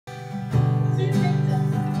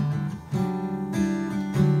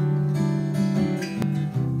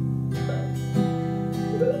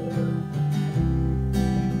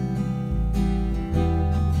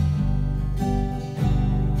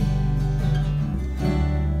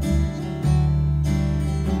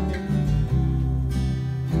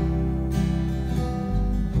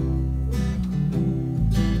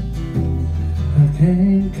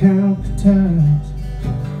count the times,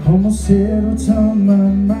 almost said what's on my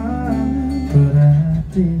mind, but I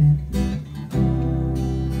didn't.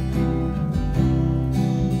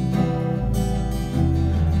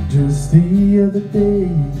 Just the other day,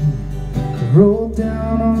 I wrote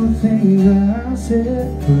down all the things that I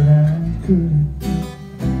said, but I couldn't.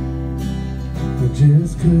 I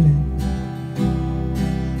just couldn't.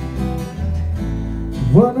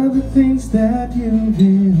 What are the things that you've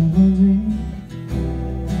been wondering?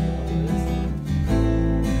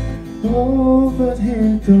 Oh, but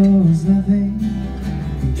here goes nothing.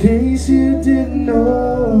 In case you didn't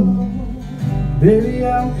know, baby,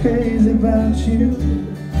 I'm crazy about you.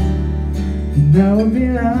 And I would be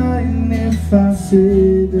lying if I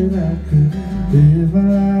said that I could live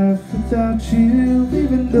my life without you,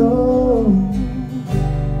 even though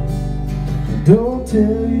I don't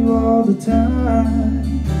tell you all the time.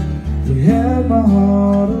 You had my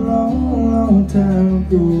heart a long, long time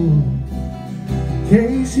ago. In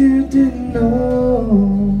case you didn't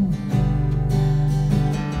know.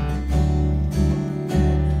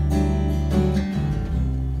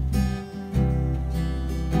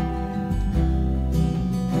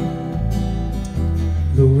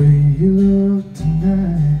 The way you look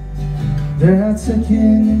tonight, that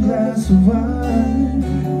second glass of wine,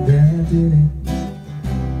 that did it.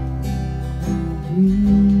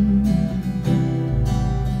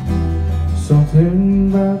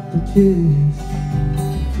 Something about the kiss,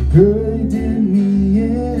 girl, you did me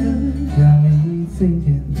in, got me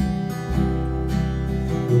thinking,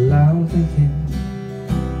 well, I'm thinking,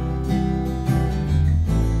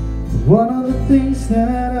 what are the things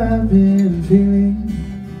that I've been feeling?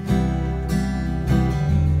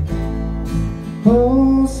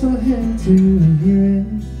 Oh, so here to hear it,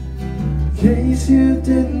 in case you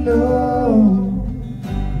didn't know,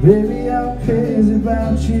 baby, I'm crazy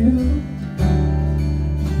about you.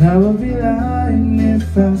 Now I'd be lying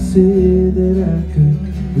if I said that I could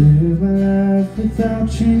live my life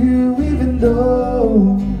without you, even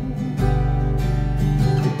though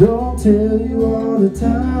I don't tell you all the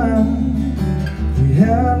time. You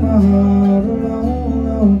had my heart a long,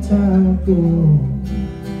 long time ago.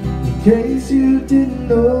 In case you didn't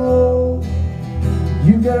know,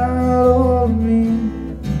 you got all of me,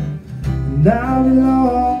 and I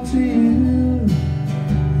belong to you.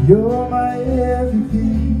 You're my everything.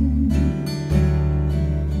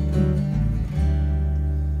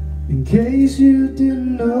 In case you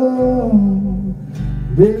didn't know,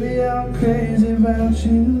 baby, I'm crazy about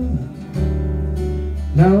you.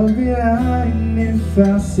 Now I'd be lying if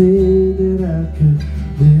I said that I could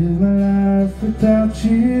live my life without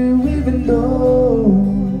you, even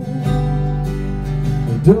though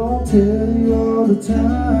I don't tell you all the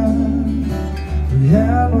time. You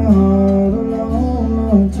had my heart a long,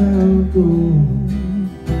 long time ago.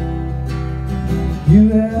 You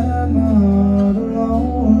had my heart a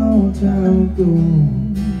long, long time ago.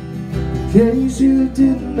 In case you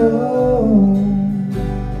didn't know.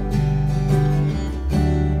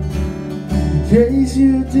 In case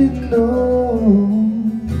you didn't know.